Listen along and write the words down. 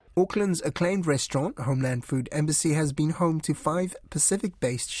Auckland's acclaimed restaurant, Homeland Food Embassy, has been home to 5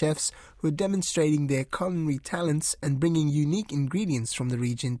 Pacific-based chefs who are demonstrating their culinary talents and bringing unique ingredients from the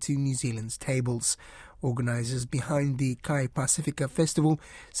region to New Zealand's tables. Organisers behind the Kai Pacifica Festival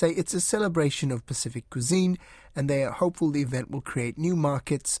say it's a celebration of Pacific cuisine, and they are hopeful the event will create new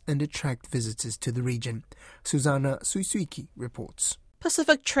markets and attract visitors to the region. Susanna Suisuiki reports.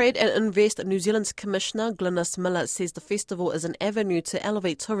 Pacific Trade and Invest New Zealand's Commissioner Glynis Miller says the festival is an avenue to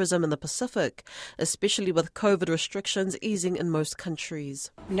elevate tourism in the Pacific, especially with COVID restrictions easing in most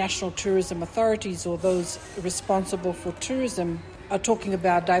countries. National tourism authorities or those responsible for tourism are talking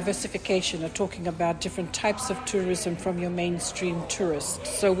about diversification, are talking about different types of tourism from your mainstream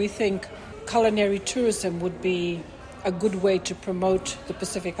tourists. So we think culinary tourism would be a good way to promote the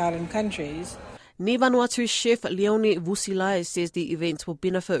Pacific Island countries. Ni Vanuatu chef Leone Vusilai says the event will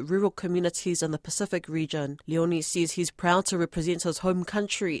benefit rural communities in the Pacific region. Leone says he's proud to represent his home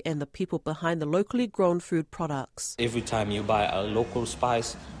country and the people behind the locally grown food products. Every time you buy a local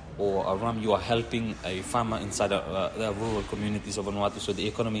spice or a rum, you are helping a farmer inside the rural communities of Vanuatu, so the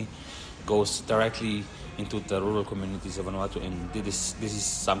economy goes directly into the rural communities of Vanuatu, and this is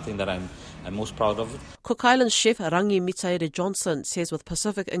something that I'm most proud of. Cook Island chef Rangi Mitaere Johnson says with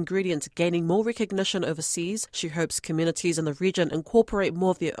Pacific ingredients gaining more recognition overseas, she hopes communities in the region incorporate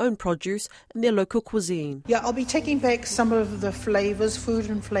more of their own produce in their local cuisine. Yeah, I'll be taking back some of the flavours, food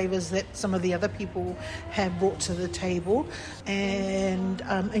and flavours that some of the other people have brought to the table, and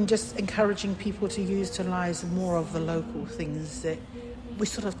just encouraging people to utilise more of the local things that we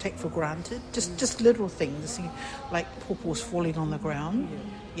sort of take for granted, just little things like pawpaws falling on the ground.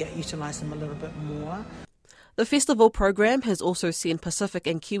 Yeah, utilise them a little bit more. The festival program has also seen Pacific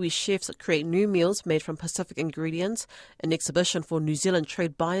and Kiwi chefs create new meals made from Pacific ingredients, an exhibition for New Zealand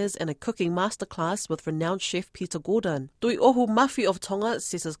trade buyers, and a cooking masterclass with renowned chef Peter Gordon. Tui Ohu Mafi of Tonga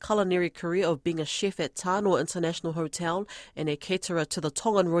says his culinary career of being a chef at Tānoa International Hotel and a caterer to the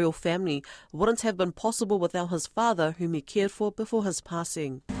Tongan royal family wouldn't have been possible without his father, whom he cared for before his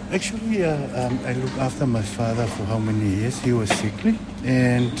passing. Actually, I looked after my father for how many years? He was sickly,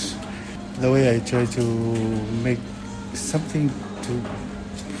 and the way I try to make something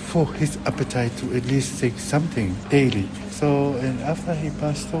for his appetite to at least take something daily. So, and after he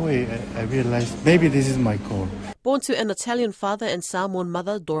passed away, I realized maybe this is my call. Born to an Italian father and Samoan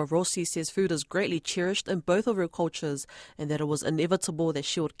mother, Dora Rossi says food is greatly cherished in both of her cultures and that it was inevitable that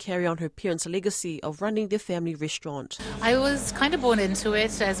she would carry on her parents' legacy of running their family restaurant. I was kind of born into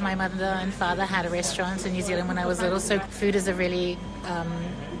it as my mother and father had a restaurant in New Zealand when I was little, so food is a really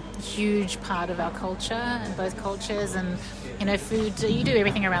huge part of our culture and both cultures, and food, you do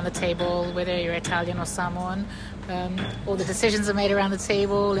everything around the table, whether you're Italian or Samoan, all the decisions are made around the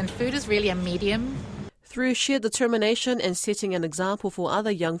table, and food is really a medium. Through sheer determination and setting an example for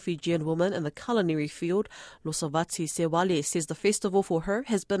other young Fijian women in the culinary field, Losavati Sewale says the festival for her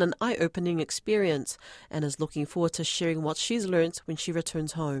has been an eye-opening experience and is looking forward to sharing what she's learnt when she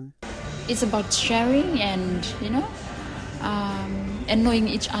returns home. It's about sharing and, and knowing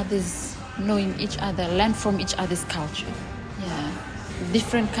each other, learn from each other's culture. Yeah,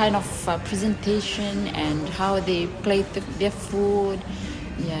 different kind of presentation and how they plate their food.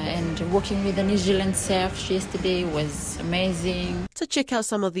 Yeah, and working with the New Zealand chef yesterday was amazing. To check out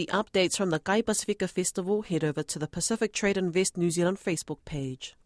some of the updates from the Kai Pacifica Festival, head over to the Pacific Trade Invest New Zealand Facebook page.